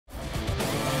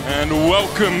And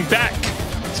welcome back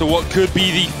to what could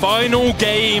be the final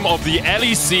game of the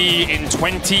LEC in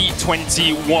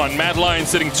 2021. Mad Lions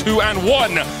sitting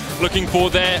 2-1, looking for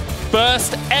their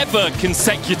first ever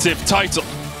consecutive title.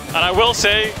 And I will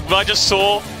say, what I just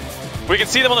saw, we can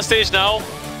see them on the stage now,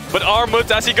 but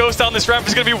Armut, as he goes down this ramp,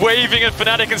 is going to be waving at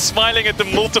Fnatic and smiling at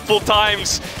them multiple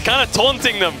times, kind of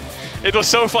taunting them. It was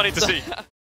so funny to see.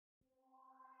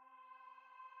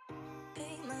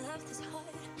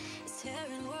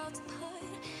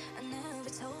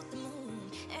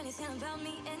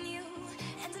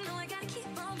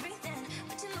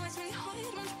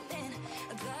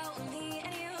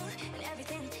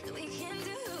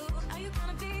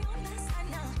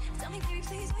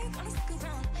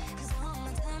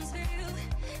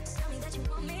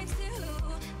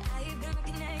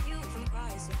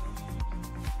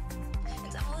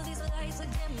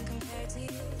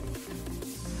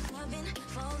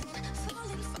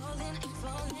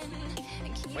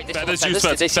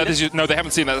 No, they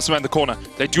haven't seen that. That's around the corner.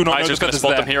 They do not know Kaiser's going to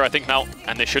spot them here, I think, now,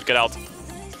 and they should get out.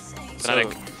 So,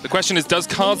 the question is, does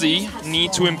Kazi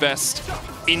need to invest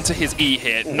into his E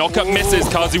here? Knockup misses,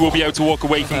 Kazi will be able to walk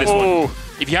away from this one.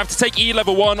 If you have to take E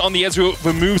level 1 on the Ezreal, it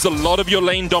removes a lot of your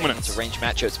lane dominance. It's range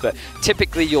matchups, but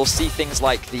typically you'll see things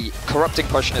like the corrupting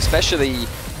potion, especially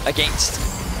against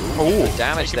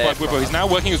damage there. He's now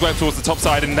working his way up towards the top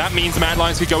side, and that means Mad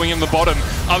Lions are going in the bottom.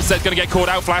 Upset going to get caught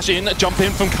out, flash in, jump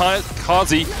in from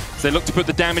Kazi. They look to put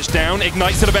the damage down.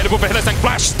 Ignite still available for Hillesang.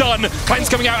 Flash stun. Cleanse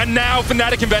coming out, and now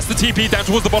Fnatic invests the TP down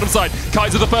towards the bottom side.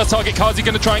 Kaiser the first target. Kazi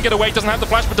going to try and get away. Doesn't have the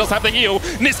flash, but does have the heal.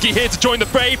 Niski here to join the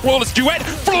fray. Flawless duet.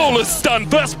 Flawless stun.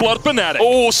 First blood Fnatic.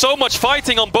 Oh, so much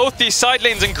fighting on both these side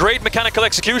lanes and great mechanical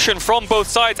execution from both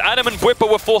sides. Adam and Whipper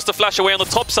were forced to flash away on the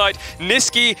top side.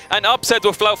 Niski and Upset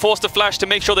were forced to flash to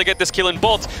make sure they get this kill in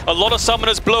bot. A lot of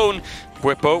summoners blown.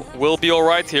 Whippo will be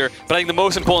alright here, but I think the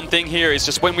most important thing here is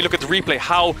just when we look at the replay,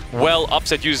 how well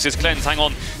Upset uses his cleanse. Hang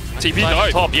on. TP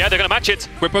died. Top. Yeah, they're going to match it.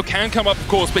 Whippo can come up, of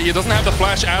course, but he doesn't have the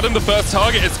flash. Adam, the first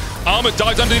target, is Armut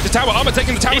dives underneath the tower. Armut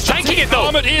taking the tower. He's tanking it, though.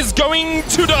 Armut is going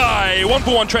to die.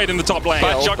 1-for-1 trade in the top lane.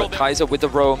 But Kaiser with the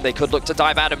roam, they could look to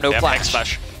dive Adam, no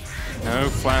flash.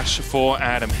 No flash for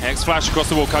Adam. Hex flash across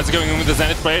the wall. Kaiser going in with the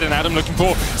Zenith Blade, and Adam looking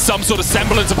for some sort of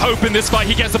semblance of hope in this fight.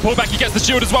 He gets the pullback, he gets the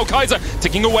shield as well. Kaiser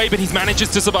ticking away, but he manages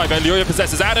to survive. Elioya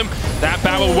possesses Adam. That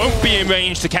barrel won't be in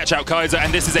range to catch out Kaiser,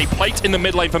 and this is a plate in the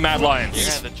mid lane for Mad Lions.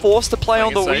 He's forced to play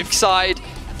on the weak side.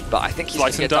 But I think he's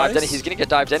going to get dived. He's going to get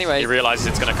dived anyway. He realizes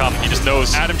it's going to come. He just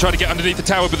knows. Adam trying to get underneath the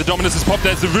tower, but the dominance has popped.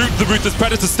 There's the root. The Ruthless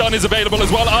Predator stun is available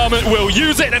as well. Armut will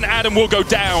use it, and Adam will go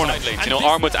down. You know,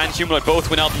 Armut and Humanoid both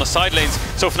went out on the side lanes,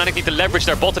 so Fnatic need to leverage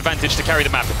their bot advantage to carry the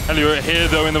map. Elioya here,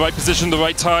 though, in the right position, the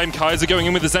right time. Kaiser going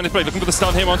in with the Zenith Blade, looking for the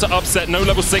stun here onto Upset. No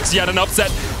level 6 yet, an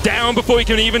Upset down before he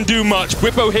can even do much.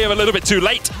 Whippo here a little bit too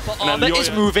late. But Armut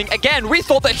is moving again. We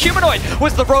thought that Humanoid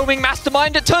was the roaming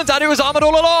mastermind. It turns out it was Armut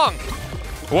all along.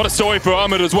 What a story for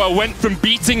Armut as well. Went from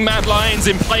beating Mad Lions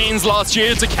in Plains last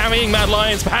year to carrying Mad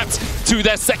Lions perhaps to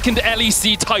their second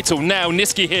LEC title. Now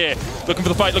Niski here, looking for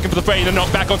the fight, looking for the fray, and knock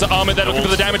back onto Armut. They're looking for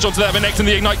the damage onto that next, and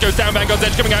the Ignite goes down. Vanguard's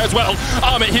Edge coming out as well.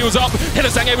 Armut heals up.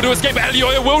 Hillesang able to escape, but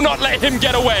Elioya will not let him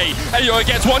get away. Elioya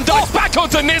gets one, dives back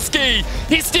onto Niski.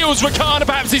 He steals Rakana,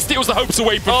 perhaps he steals the hopes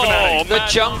away from Fnatic. The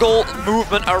jungle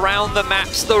movement around the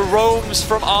maps, the roams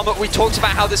from Armut. We talked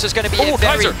about how this was going to be a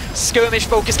very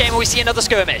skirmish-focused game, and we see another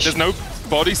skirmish. There's no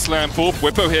body slam for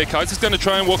Whippo here. Kaiser's going to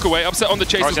try and walk away. Upset on the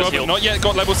chase as well, but not yet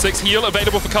got level 6 heal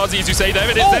available for Kazi, as you say. There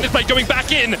it is. Zenith Blade going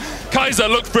back in. Kaiser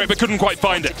looked for it, but couldn't quite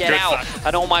find it. Get out.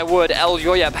 And oh my word,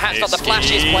 Elioya, perhaps not the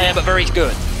flashiest player, but very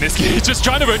good. Niski just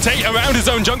trying to rotate around his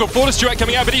own jungle. Flawless duet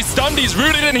coming out, but he's stunned, he's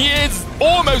rooted, and he is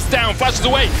almost down. Flashes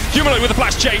away. Humanoid with a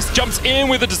flash chase, jumps in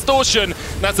with a distortion.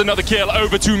 That's another kill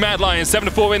over to Mad Lions.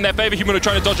 7-4 in their favor. Humanoid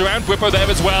trying to dodge around. Whippo there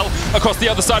as well, across the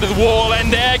other side of the wall,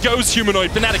 and there goes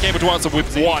Humanoid. Fnatic able to answer with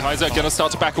one. Kaiser going to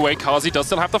start to back away. Kazi does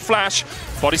still have the flash.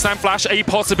 Body slam flash, a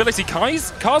possibility.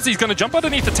 Kazi's going to jump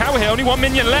underneath the tower here. Only one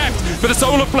minion left, but the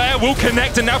solar flare will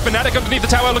connect, and now Fnatic underneath the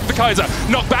tower looking for Kaiser.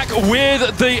 Knocked back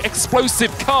with the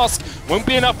explosive cast. Won't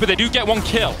be enough, but they do get one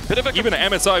kill. Even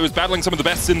at MSI was battling some of the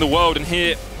best in the world, and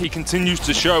here he continues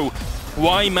to show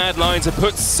why Mad Lions have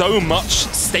put so much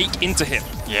stake into him.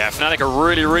 Yeah, Fnatic are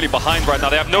really, really behind right now.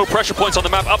 They have no pressure points on the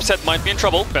map. Upset might be in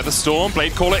trouble. Feather Storm,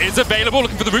 Blade Caller is available,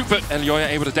 looking for the root foot. Elioya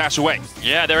able to dash away.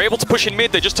 Yeah, they're able to push in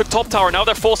mid. They just took top tower. Now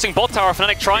they're forcing bot tower.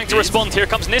 Fnatic trying to respond. Here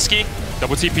comes Niski.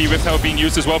 Double TP Rift Tower being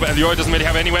used as well, but Elioya doesn't really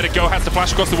have anywhere to go. Has to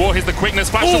flash across the wall. Here's the quickness.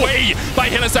 Flashed away by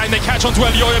Hillesang. They catch onto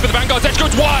Elioya, but the Vanguard's Edge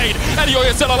goes wide.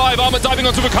 Elioya still alive. Armut diving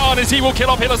onto Rakan as he will kill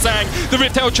off Hillesang. The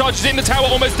Rift Tail charges in the tower,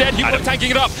 almost dead. Humanoid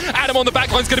tanking it up. Adam on the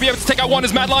backline is going to be able to take out one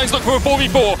as Mad Lions look for a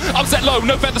 4v4. Upset low,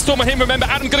 no Featherstorm on him. Remember,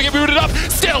 Adam gonna get rooted up.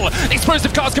 Still,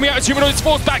 explosive cars coming out as Humanoid's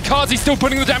forced back. Kazi still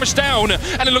putting the damage down.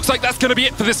 And it looks like that's gonna be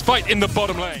it for this fight in the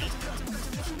bottom lane.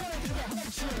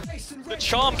 The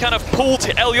charm kind of pulled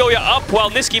Elyoya up while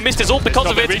Niski missed his ult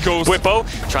because of it. Whippo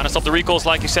trying to stop the recalls,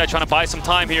 like you said, trying to buy some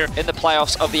time here. In the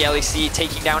playoffs of the LEC,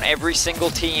 taking down every single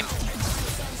team.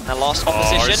 The last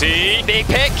opposition. RZ. Big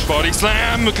pick. Body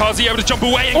slam. Kazi able to jump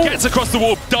away and gets across the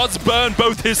wall. Does burn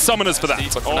both his summoners for that.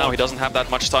 But for now, he doesn't have that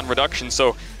much stun reduction,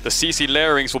 so the CC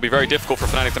layerings will be very difficult for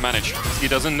Fnatic to manage. He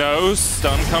doesn't know.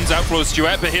 Stun comes out for his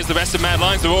duet, but here's the rest of Mad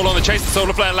Lions. They're all on the chase. The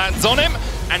Solar Flare lands on him,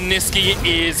 and Niski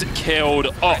is killed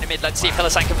off. In mid, let's see if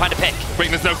Hylissang can find a pick.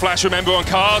 There's no flash, remember, on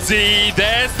Kazi.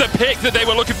 There's the pick that they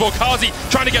were looking for. Kazi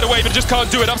trying to get away, but just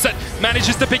can't do it. Upset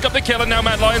manages to pick up the kill, and now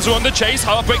Mad Lions are on the chase.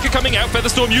 Heartbreaker coming out.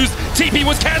 Featherstorm used. TP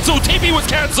was cancelled. TP was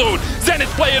cancelled. Zenith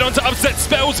played onto Upset,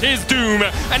 spells his doom.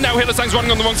 And now Hylissang's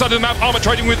running on the wrong side of the map. Armor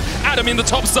trading with Adam in the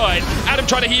top side. Adam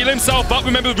trying to heal himself, but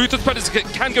remember, the Ruthless Predator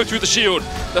can go through the shield.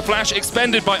 The flash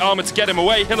expended by Armor to get him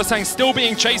away. Hylissang still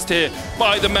being chased here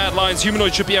by the Mad Lions.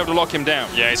 Humanoid should be able to lock him down.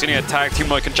 Yeah, he's only attacked.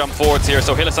 Humanoid can jump forwards here,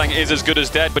 so Hylissang is as good as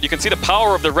dead. But you can see the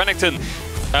power of the Renekton.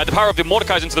 The power of the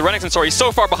Mordekaiser into the Renekton, sorry. He's so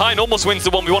far behind, almost wins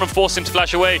the 1v1 and force him to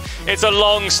flash away. It's a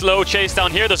long, slow chase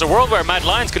down here. There's a world where Mad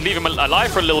Lions could leave him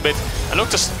alive for a little bit and look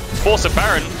to force a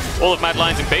Baron. All of Mad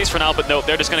Lions in base for now, but no,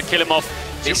 they're just going to kill him off.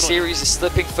 This series is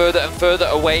slipping further and further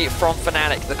away from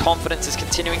Fnatic. The confidence is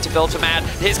continuing to build for Mad.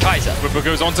 Here's Kaiser. Whipper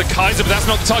goes on to Kaiser, but that's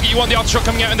not the target you want. The aftershock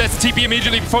coming out, and there's TP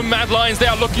immediately from Mad Lions. They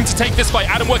are looking to take this fight.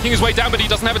 Adam working his way down, but he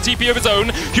doesn't have a TP of his own.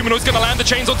 Humanoid's going to land the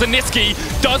chains onto Niski.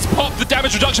 Does pop the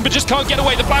damage reduction, but just can't get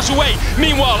away. The flash away.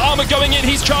 Meanwhile, Armor going in.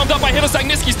 He's charmed up by Hylissang.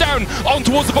 Niski's down on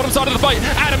towards the bottom side of the fight.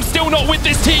 Adam still not with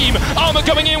this team. Armor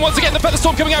going in once again. The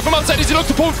Featherstorm coming out from outside as he looks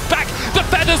to pull back the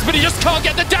feathers, but he just can't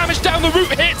get the damage down. The root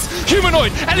hits.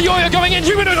 Humanoid. Elyoya going in.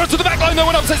 Humanoid onto the back line. No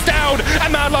one upsets down.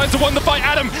 And Mad Lions have won the fight.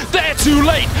 Adam, they're too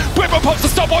late. Whipper pops the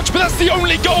stopwatch, but that's the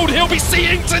only gold he'll be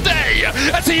seeing today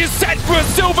as he is set for a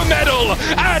silver medal.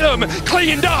 Adam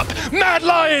cleaned up. Mad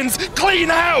Lions clean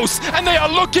house, and they are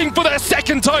looking for their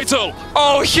second title.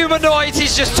 Oh, Humanoid,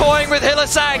 he's just toying with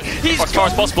Hylissang. He's as far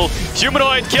as possible.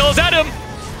 Humanoid kills Adam.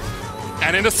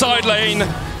 And in the side lane,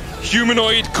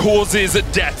 Humanoid causes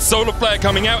death. Solar Flare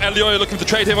coming out. Elyoya looking to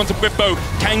trade him onto Whippo.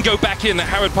 Can go back in.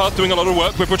 Harrod Path doing a lot of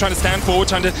work. Whippo trying to stand forward,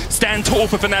 trying to stand tall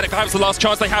for Fnatic. Perhaps the last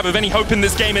chance they have of any hope in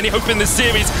this game, any hope in this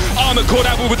series. Armor caught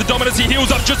out with the dominance. He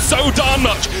heals up just so darn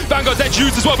much. Vanguard's edge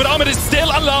used as well, but Armor is still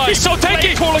alive. He's so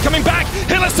tanky. Caller coming back.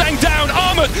 Hylissang down.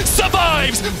 Armor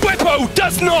survives. Whippo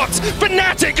does not.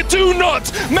 Fnatic do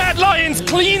not. Mad Lions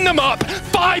clean them up.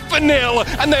 5-0,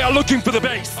 and they are looking for the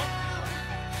base.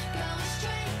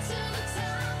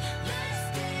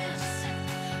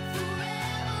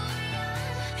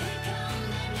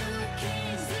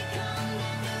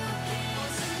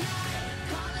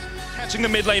 Catching the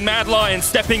mid lane, Mad Lions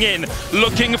stepping in,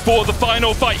 looking for the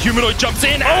final fight. Humanoid jumps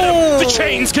in, Adam, the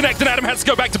chains connect, and Adam has to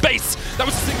go back to base. That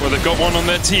was well, they've got one on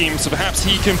their team, so perhaps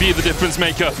he can be the difference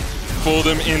maker for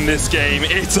them in this game.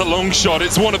 It's a long shot.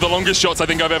 It's one of the longest shots I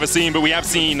think I've ever seen, but we have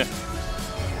seen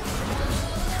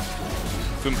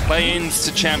from play-ins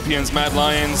to champions, Mad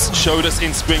Lions showed us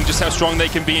in spring just how strong they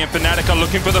can be, and Fnatic are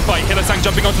looking for the fight. Hylissang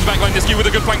jumping onto the backline, Niski with a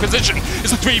good flank position.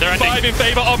 It's a 3-5 in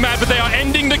favor of Mad, but they are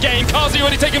ending the game. Kazi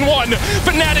already taken one.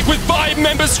 Fnatic with 5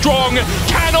 members strong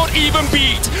cannot even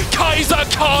beat Kaiser,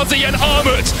 Kazi, and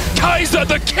Armut. Kaiser,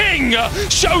 the king,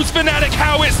 shows Fnatic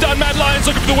how it's done. Mad Lions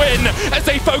looking for the win as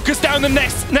they focus down the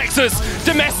Nexus.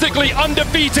 Domestically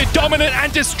undefeated, dominant,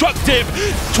 and destructive.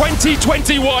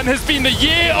 2021 has been the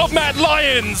year of Mad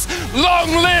Lions. Long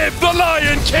live the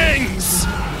Lion Kings!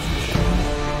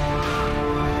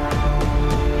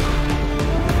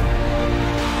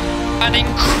 An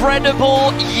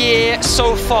incredible year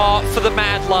so far for the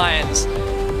Mad Lions.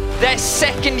 Their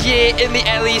second year in the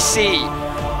LEC.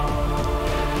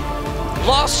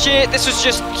 Last year, this was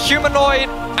just Humanoid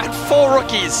and 4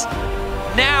 rookies.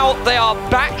 Now they are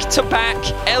back-to-back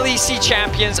LEC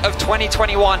champions of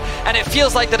 2021, and it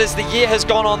feels like that as the year has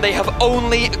gone on, they have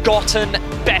only gotten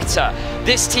better.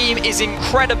 This team is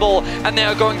incredible, and they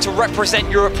are going to represent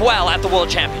Europe well at the World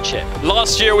Championship.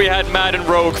 Last year we had Mad and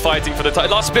Rogue fighting for the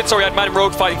title. Last split, sorry, we had Mad and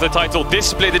Rogue fighting for the title. This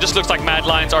split, it just looks like Mad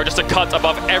Lions are just a cut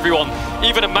above everyone,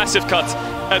 even a massive cut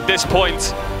at this point.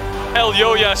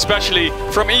 Elyoya especially,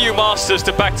 from EU Masters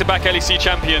to back-to-back LEC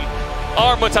champion.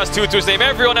 Armut has 2 to his name.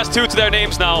 Everyone has 2 to their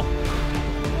names now.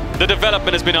 The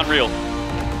development has been unreal.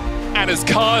 And as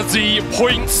Kazi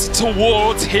points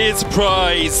towards his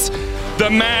prize, the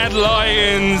Mad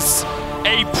Lions,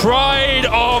 a pride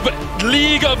of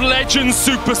League of Legends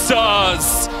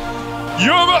superstars.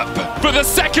 Europe for the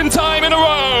 2nd time in a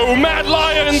row. Mad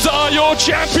Lions Lions are your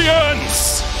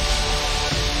champions!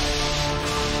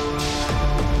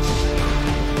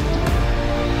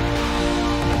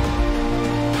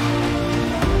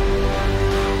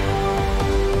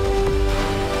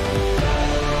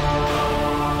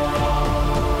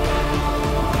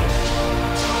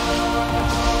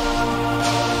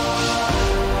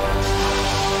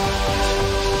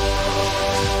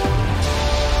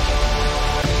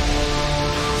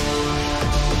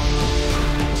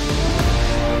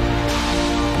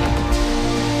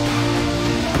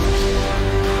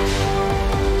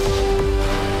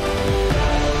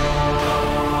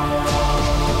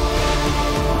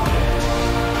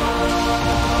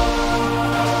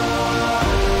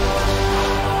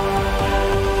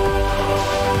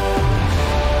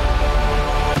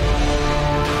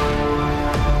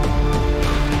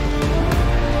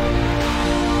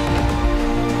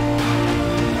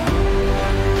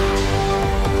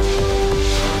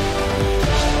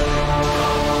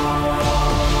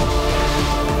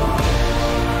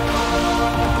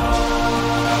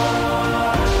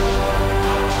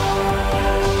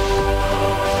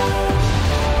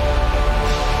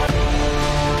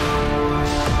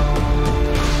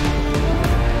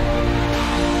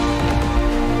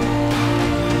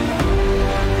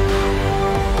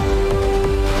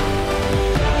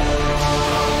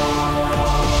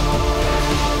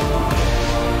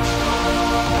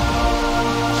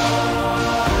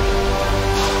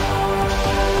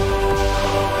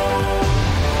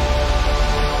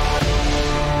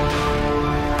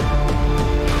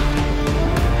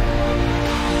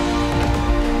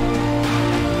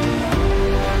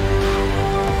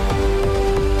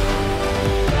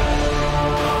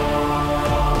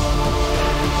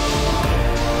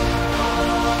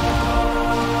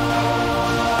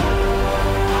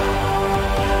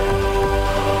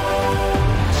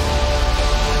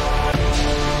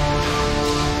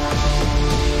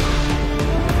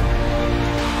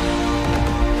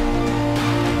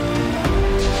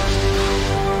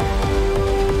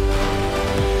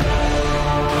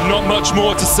 Not much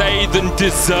more to say than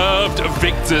deserved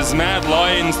victors. Mad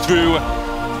Lions through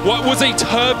what was a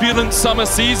turbulent summer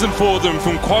season for them.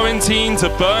 From quarantine to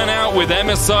burnout with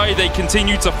MSI, they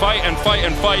continued to fight and fight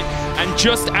and fight. And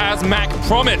just as Mac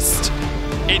promised,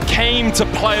 it came to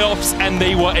playoffs and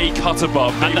they were a cut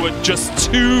above. They were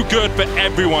just too good for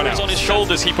everyone else. On his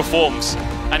shoulders, he performs.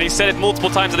 And he said it multiple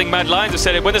times. I think Mad Lions have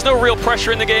said it. When there's no real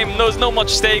pressure in the game, there's no much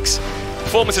stakes,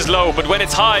 performance is low. But when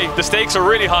it's high, the stakes are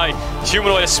really high.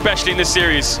 Humanoid, especially in this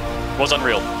series, was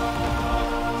unreal.